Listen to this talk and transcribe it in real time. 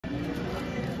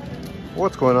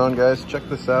What's going on, guys? Check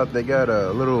this out. They got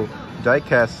a little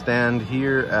diecast stand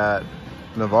here at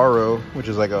Navarro, which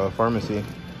is like a pharmacy.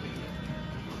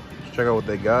 Let's check out what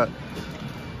they got.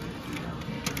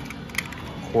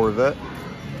 Corvette,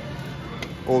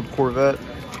 old Corvette.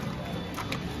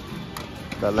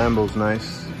 That Lambo's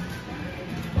nice.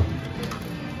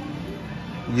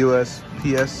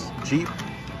 USPS Jeep.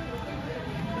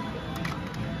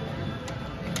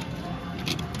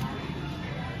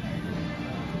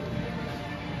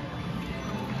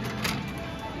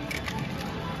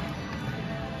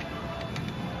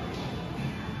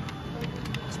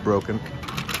 It's broken.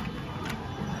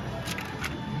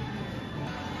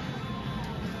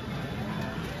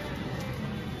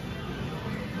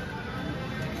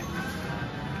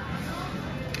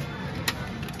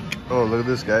 Oh, look at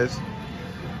this, guys.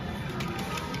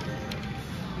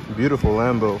 Beautiful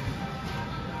Lambo.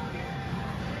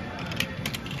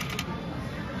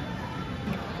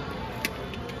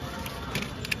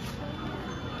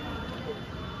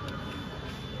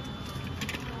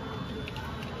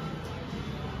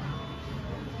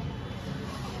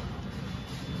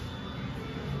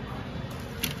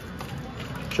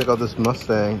 Check out this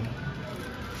Mustang.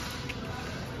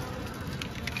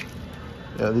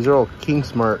 Yeah, these are all King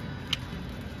Smart.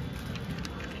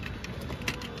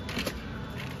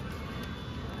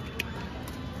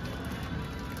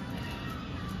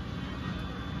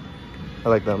 I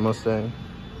like that Mustang.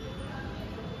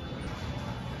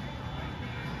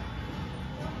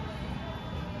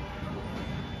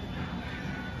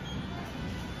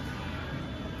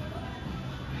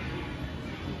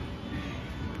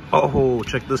 Oh,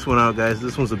 check this one out, guys.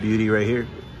 This one's a beauty right here.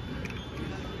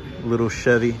 Little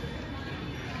Chevy.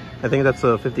 I think that's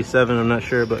a 57, I'm not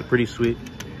sure, but pretty sweet.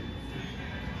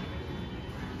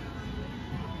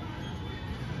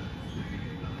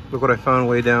 Look what I found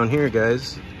way down here,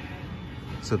 guys.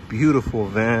 It's a beautiful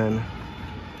van.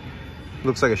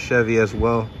 Looks like a Chevy as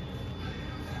well.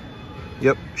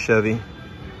 Yep, Chevy.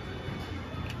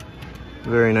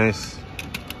 Very nice.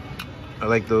 I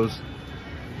like those.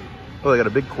 Oh, they got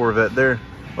a big Corvette there.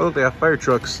 Oh, look, they got fire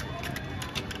trucks.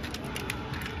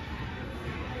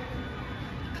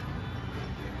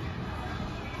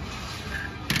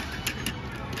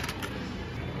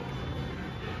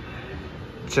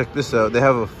 Check this out. They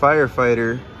have a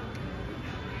firefighter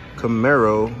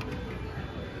Camaro.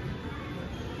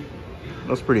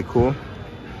 That's pretty cool.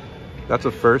 That's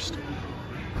a first.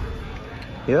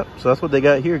 Yep, so that's what they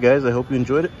got here, guys. I hope you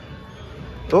enjoyed it.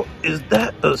 Oh, is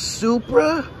that a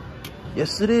Supra?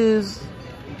 Yes, it is.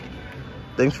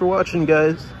 Thanks for watching,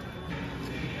 guys.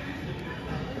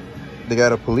 They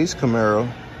got a police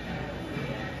Camaro.